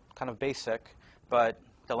 these are kind of basic, but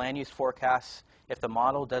the land use forecasts, if the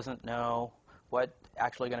model doesn't know what's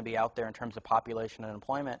actually going to be out there in terms of population and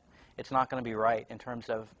employment, it's not going to be right in terms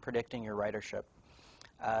of predicting your ridership.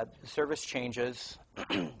 Service changes,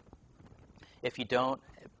 if you don't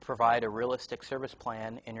provide a realistic service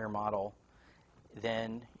plan in your model,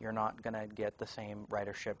 then you're not going to get the same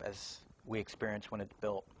ridership as we experienced when it's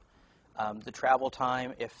built. The travel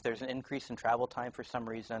time, if there's an increase in travel time for some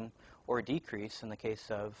reason, or a decrease in the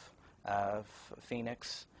case of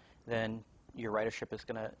Phoenix, then your ridership is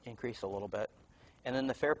going to increase a little bit. And then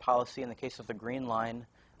the fare policy, in the case of the Green Line,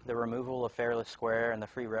 the removal of Fareless Square and the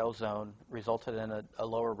free rail zone resulted in a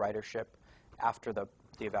lower ridership after the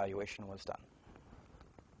evaluation was done.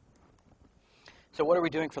 So what are we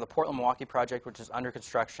doing for the Portland-Milwaukee project, which is under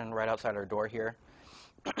construction right outside our door here?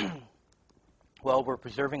 Well, we're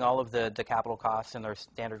preserving all of the capital costs in their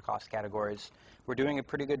standard cost categories. We're doing a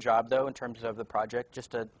pretty good job, though, in terms of the project.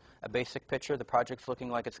 Just a basic picture, the project's looking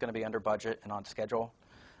like it's going to be under budget and on schedule.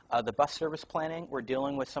 The bus service planning, we're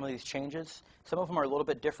dealing with some of these changes. Some of them are a little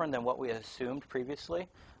bit different than what we had assumed previously.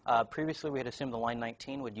 Previously, we had assumed the Line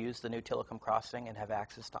 19 would use the new Tillicum Crossing and have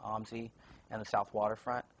access to OMSI and the South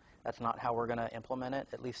Waterfront. That's not how we're going to implement it,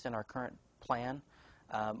 at least in our current plan.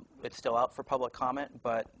 It's still out for public comment,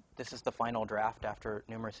 but this is the final draft after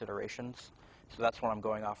numerous iterations. So that's what I'm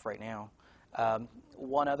going off right now.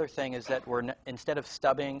 One other thing is that instead of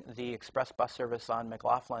stubbing the express bus service on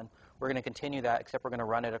McLaughlin, we're going to continue that, except we're going to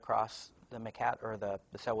run it across the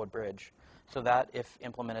the Selwood Bridge. So that, if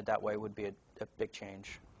implemented that way, would be a big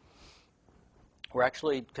change. We're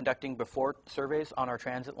actually conducting before surveys on our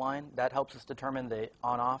transit line. That helps us determine the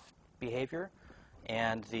on-off behavior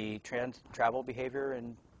and the travel behavior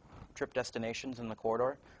and trip destinations in the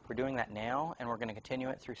corridor. We're doing that now, and we're going to continue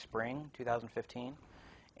it through spring 2015.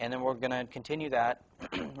 And then we're going to continue that.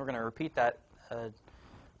 We're going to repeat that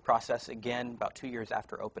process again about 2 years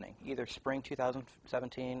after opening, either spring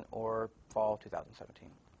 2017 or fall 2017.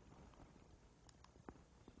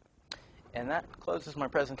 And that closes my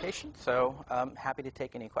presentation, so I'm happy to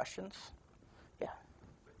take any questions. Yeah.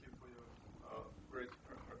 Thank you for your great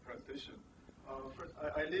presentation. First,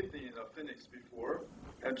 I lived in Phoenix before.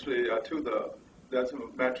 Actually, that's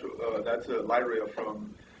a light rail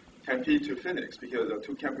from Tempe to Phoenix because of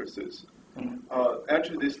two campuses. Mm-hmm.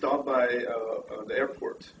 Actually, they stopped by the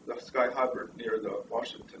airport, the Sky Harbor near the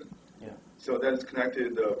Washington. Yeah. So that's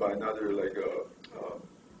connected by another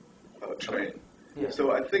train. Yeah.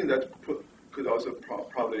 So I think that could also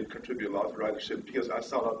probably contribute a lot to ridership because I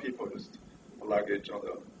saw a lot of people just luggage on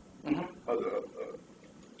the other.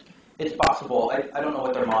 It's possible. I don't know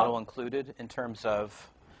what their model included in terms of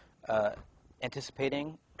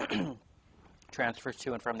anticipating transfers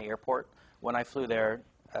to and from the airport. When I flew there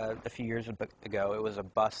a few years ago, it was a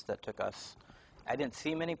bus that took us. I didn't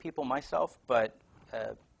see many people myself, but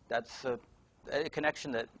that's a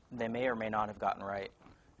connection that they may or may not have gotten right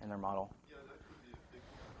in their model. Yeah, that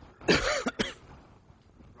could be a big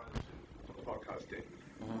ridership forecasting.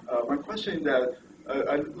 My question is that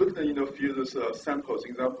I looked at a few of those samples,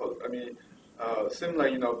 examples. I mean, similar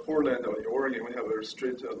Portland or in Oregon, we have a very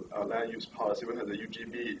strict land use policy. We have the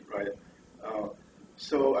UGB, right?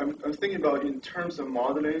 So I'm thinking about in terms of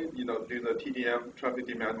modeling, doing the TDM, traffic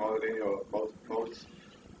demand modeling, or modes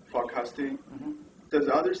forecasting. Mm-hmm. Does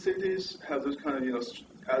other cities have those kind of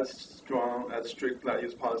as strong, as strict land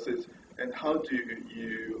use policies? And how do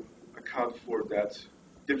you account for that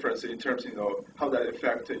difference in terms of how that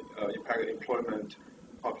impact employment,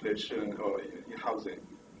 population, or in housing?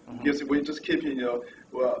 Mm-hmm. Because if we just keep, the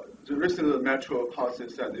rest of the metro policy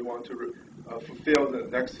said they want to fulfill the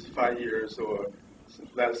next 5 years or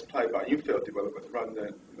let us apply by infill development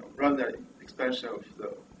rather than expansion of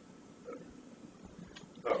the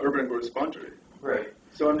urban growth boundary. Right.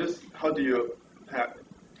 So how do you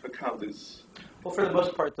account this? Well, for the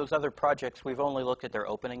most part, those other projects, we've only looked at their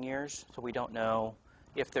opening years, so we don't know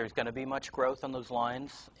if there's going to be much growth on those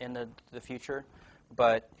lines in the future.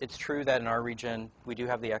 But it's true that in our region, we do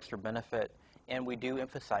have the extra benefit, and we do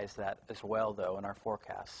emphasize that as well, though, in our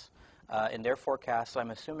forecasts. In their forecasts, I'm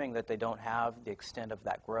assuming that they don't have the extent of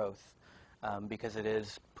that growth because it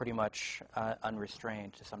is pretty much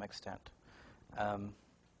unrestrained to some extent.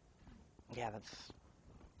 Yeah,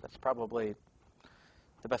 that's probably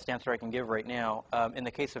the best answer I can give right now. In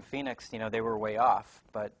the case of Phoenix, they were way off,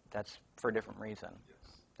 but that's for a different reason.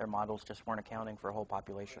 Yes. Their models just weren't accounting for a whole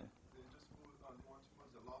population. They just moved on more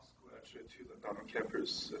towards the law school actually to the downtown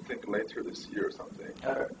campus, I think later this year or something.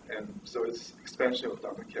 Okay. And so it's expansion of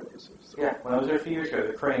downtown campuses. So. Yeah, when I was there a few years ago,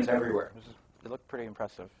 there were cranes everywhere. It looked pretty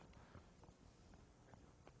impressive.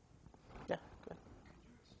 Yeah, good.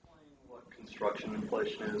 Explain what construction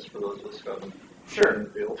inflation is for those of us who haven't Sure. been in the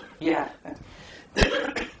field. Yeah.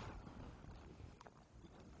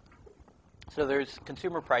 So there's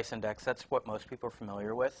Consumer Price Index. That's what most people are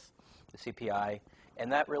familiar with, the CPI.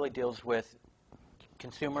 And that really deals with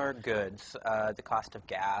consumer goods, the cost of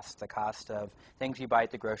gas, the cost of things you buy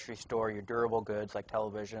at the grocery store, your durable goods like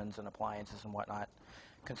televisions and appliances and whatnot.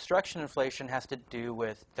 Construction inflation has to do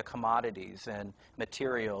with the commodities and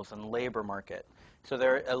materials and labor market. So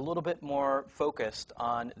they're a little bit more focused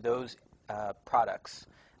on those products.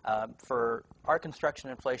 For our construction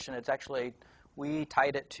inflation, it's actually, we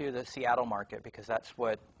tied it to the Seattle market because that's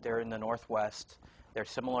what, they're in the Northwest. They're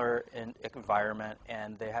similar in environment,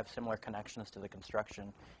 and they have similar connections to the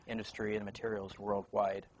construction industry and materials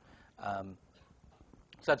worldwide. So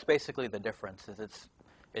that's basically the difference, is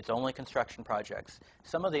it's only construction projects.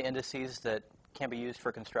 Some of the indices that can be used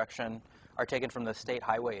for construction are taken from the state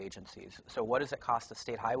highway agencies. So what does it cost the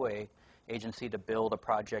state highway agency to build a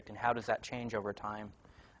project, and how does that change over time?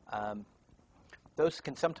 Those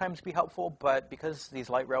can sometimes be helpful, but because these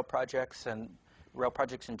light rail projects and rail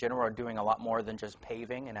projects in general are doing a lot more than just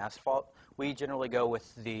paving and asphalt, we generally go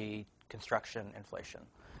with the construction inflation.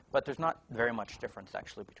 But there's not very much difference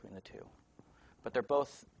actually between the two. But they're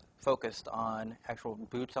both focused on actual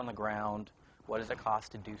boots on the ground. What does it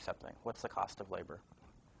cost to do something? What's the cost of labor?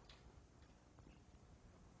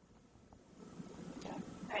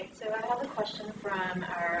 All right, so I have a question from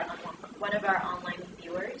one of our online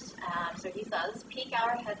viewers. So he says, peak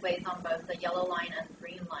hour headways on both the yellow line and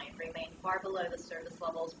green line remain far below the service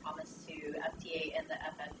levels promised to FTA and the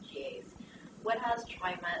FFGAs. What has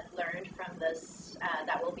TriMet learned from this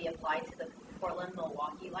that will be applied to the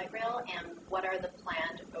Portland-Milwaukee light rail, and what are the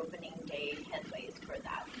planned opening day headways for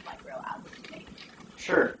that light rail as of today?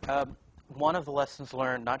 Sure. One of the lessons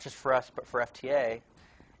learned, not just for us, but for FTA,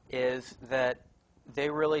 is that they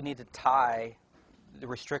really need to tie the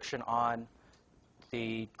restriction on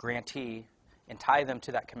the grantee and tie them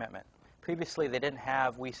to that commitment. Previously, they didn't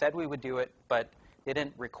have, we said we would do it, but they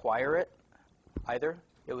didn't require it either.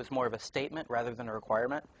 It was more of a statement rather than a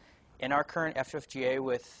requirement. In our current FFGA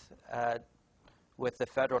with the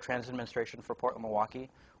Federal Transit Administration for Portland-Milwaukee,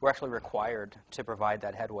 we're actually required to provide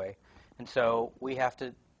that headway. And so we have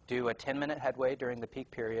to do a 10-minute headway during the peak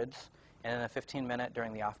periods and then a 15-minute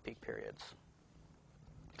during the off-peak periods.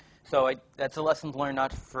 So that's a lesson learned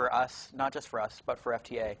not just for us, but for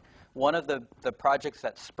FTA. One of the projects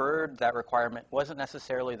that spurred that requirement wasn't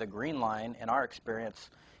necessarily the green line in our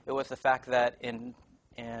experience. It was the fact that in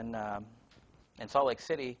Salt Lake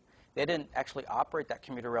City, they didn't actually operate that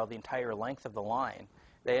commuter rail the entire length of the line.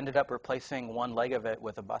 They ended up replacing one leg of it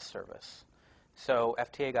with a bus service. So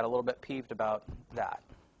FTA got a little bit peeved about that.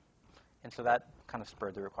 And so that kind of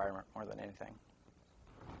spurred the requirement more than anything.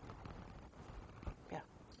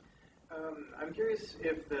 I'm curious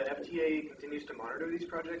if the FTA continues to monitor these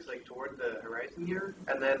projects, like toward the horizon year,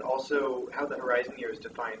 and then also how the horizon year is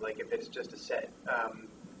defined, like if it's just a set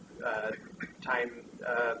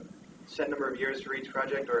set number of years for each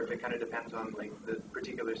project, or if it kind of depends on like the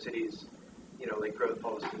particular city's, like growth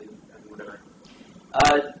policy and whatever.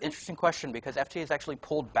 Interesting question, because FTA has actually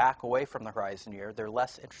pulled back away from the horizon year. They're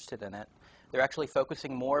less interested in it. They're actually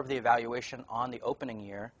focusing more of the evaluation on the opening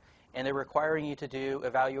year. And they're requiring you to do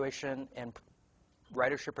evaluation and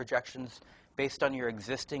ridership projections based on your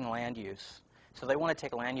existing land use. So they want to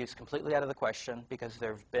take land use completely out of the question because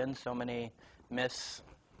there have been so many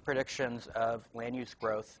mispredictions of land use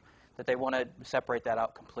growth that they want to separate that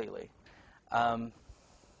out completely. What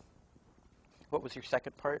was your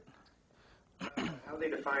second part? How they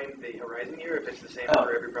define the horizon year, if it's the same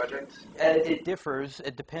for every project? It differs.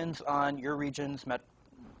 It depends on your region's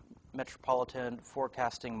metropolitan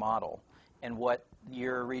forecasting model and what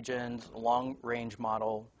your region's long-range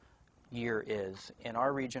model year is. In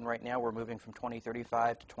our region right now, we're moving from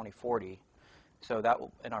 2035 to 2040. So that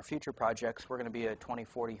in our future projects, we're going to be a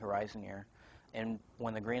 2040 horizon year. And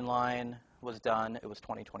when the green line was done, it was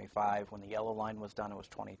 2025. When the yellow line was done, it was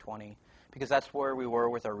 2020, because that's where we were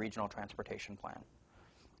with our regional transportation plan.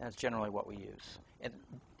 And that's generally what we use. And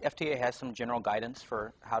FTA has some general guidance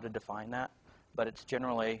for how to define that, but it's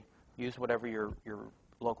generally use whatever your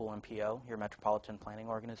local MPO, your Metropolitan Planning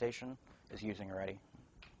Organization, is using already.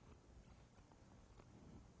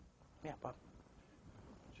 Yeah, Bob.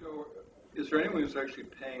 Joe, is there anyone who's actually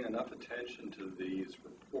paying enough attention to these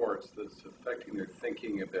reports that's affecting their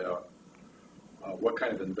thinking about what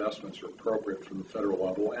kind of investments are appropriate from the federal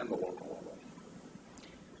level and the local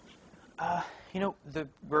level? The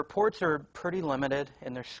reports are pretty limited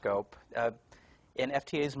in their scope. In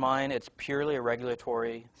FTA's mind, it's purely a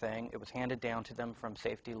regulatory thing. It was handed down to them from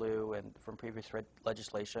Safety Lou and from previous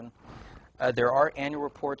legislation. There are annual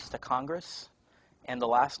reports to Congress, and the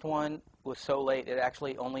last one was so late it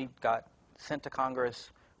actually only got sent to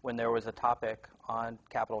Congress when there was a topic on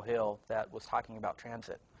Capitol Hill that was talking about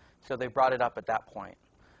transit. So they brought it up at that point.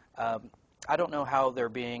 I don't know how they're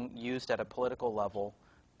being used at a political level,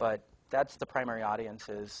 but that's the primary audience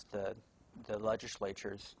is the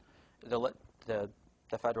legislatures, the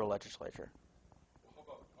federal legislature. How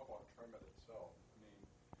about TriMet itself?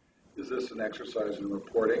 Is this an exercise in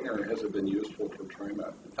reporting, or has it been useful for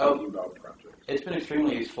TriMet thinking about projects? It's been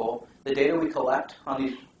extremely useful. The data we collect on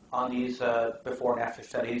these before and after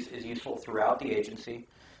studies is useful throughout the agency.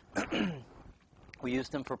 We use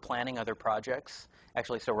them for planning other projects.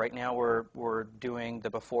 Actually, so right now we're doing the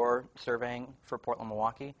before surveying for Portland,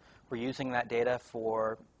 Milwaukee. We're using that data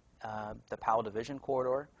for the Powell Division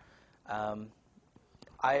corridor.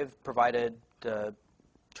 I've provided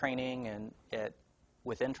training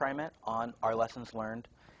within TriMet on our lessons learned.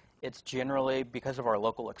 It's generally because of our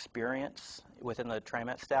local experience within the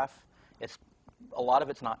TriMet staff. A lot of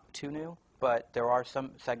it's not too new, but there are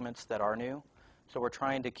some segments that are new. So we're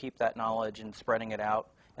trying to keep that knowledge and spreading it out.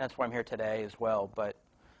 And that's why I'm here today as well. But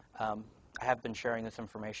I have been sharing this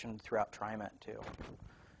information throughout TriMet too.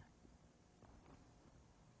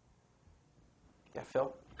 Yeah,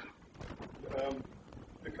 Phil?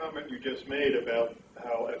 The comment you just made about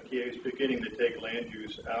how FTA is beginning to take land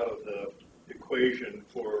use out of the equation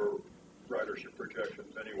for ridership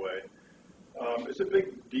projections anyway, it's a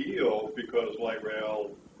big deal because light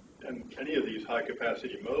rail and any of these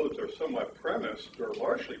high-capacity modes are somewhat premised, or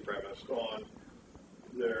largely premised, on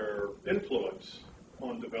their influence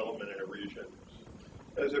on development in a region.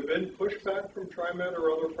 Has there been pushback from TriMet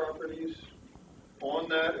or other properties on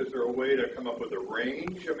that? Is there a way to come up with a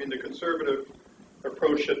range? I mean, the conservative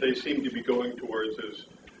approach that they seem to be going towards is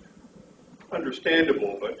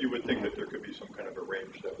understandable, but you would think that there could be some kind of a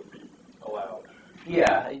range that would be allowed.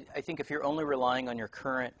 Yeah, I think if you're only relying on your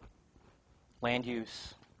current land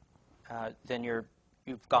use, then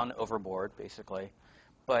you've gone overboard, basically.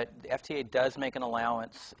 But the FTA does make an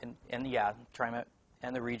allowance, and yeah, TriMet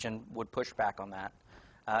and the region would push back on that.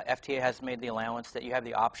 FTA has made the allowance that you have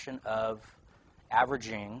the option of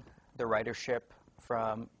averaging the ridership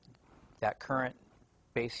from that current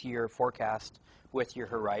base year forecast with your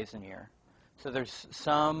horizon year. So there's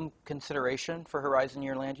some consideration for horizon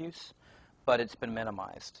year land use, but it's been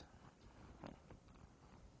minimized.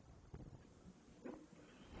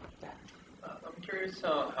 I'm curious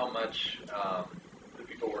how much the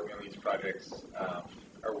people working on these projects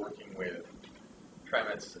are working with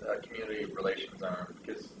TriMet's community relations arm,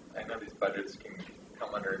 because I know these budgets can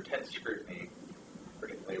come under intense scrutiny,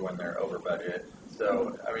 particularly when they're over budget.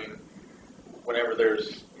 So, I mean, whenever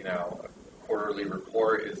there's, a quarterly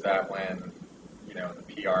report, is that when, the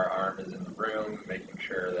PR arm is in the room, making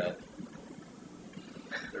sure that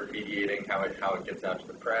they're mediating how it gets out to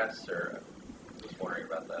the press, or just wondering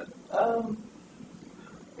about that?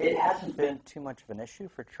 It hasn't been too much of an issue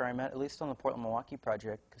for TriMet, at least on the Portland, Milwaukee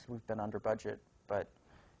project, because we've been under budget. But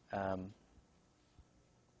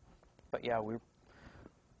yeah,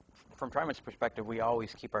 from TriMet's perspective, we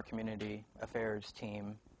always keep our community affairs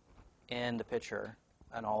team in the picture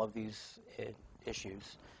on all of these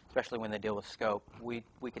issues, especially when they deal with scope. We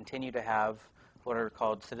continue to have what are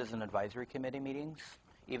called citizen advisory committee meetings,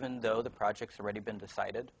 even though the project's already been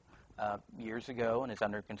decided years ago and is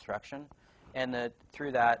under construction. And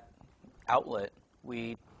through that outlet,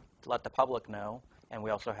 we let the public know, and we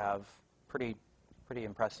also have pretty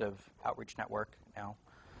impressive outreach network now.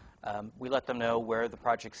 We let them know where the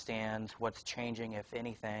project stands, what's changing, if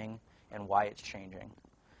anything, and why it's changing.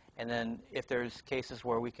 And then if there's cases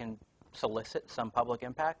where we can solicit some public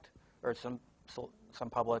impact or some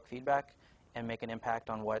public feedback and make an impact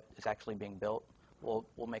on what is actually being built, we'll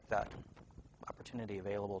make that opportunity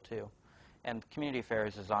available too. And community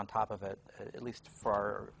affairs is on top of it, at least for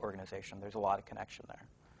our organization. There's a lot of connection there.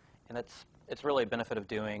 And it's really a benefit of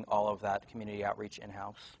doing all of that community outreach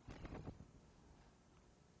in-house.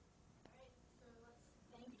 All right, so let's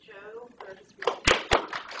thank Joe for his presentation.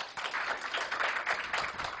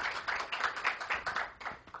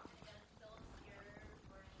 And Phil's here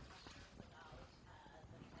for any questions about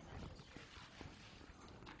the TriMet history.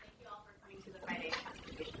 Thank you all for coming to the Friday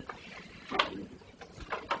transportation.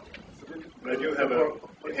 But I do have a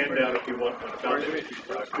handout if you want one.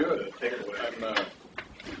 That's good. Take it away.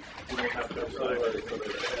 We don't have to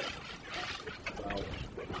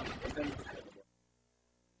Thank you.